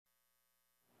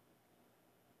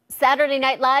Saturday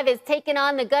Night Live is taking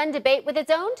on the gun debate with its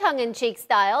own tongue-in-cheek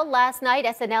style. Last night,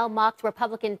 SNL mocked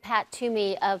Republican Pat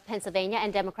Toomey of Pennsylvania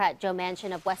and Democrat Joe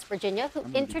Manchin of West Virginia, who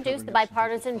introduced the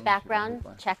bipartisan background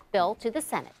check bill to the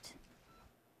Senate.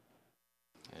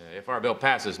 If our bill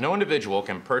passes, no individual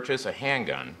can purchase a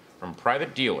handgun from a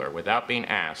private dealer without being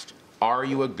asked, "Are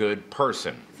you a good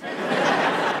person?"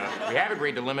 We have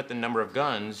agreed to limit the number of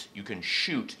guns you can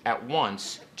shoot at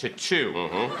once to 2.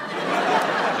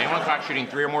 Anyone caught shooting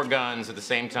 3 or more guns at the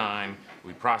same time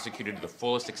will be prosecuted to the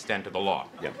fullest extent of the law.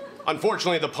 Yeah.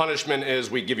 Unfortunately, the punishment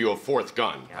is we give you a 4th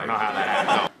gun. I don't know how that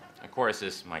happens. Of course,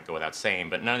 this might go without saying,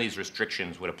 but none of these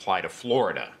restrictions would apply to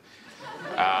Florida.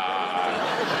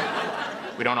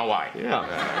 We don't know why.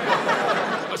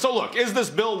 Yeah. So look, is this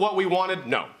bill what we wanted?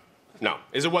 No. No.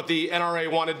 Is it what the NRA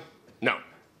wanted? No.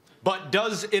 But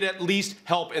does it at least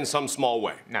help in some small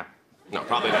way? No. No,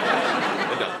 probably not.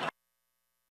 It doesn't.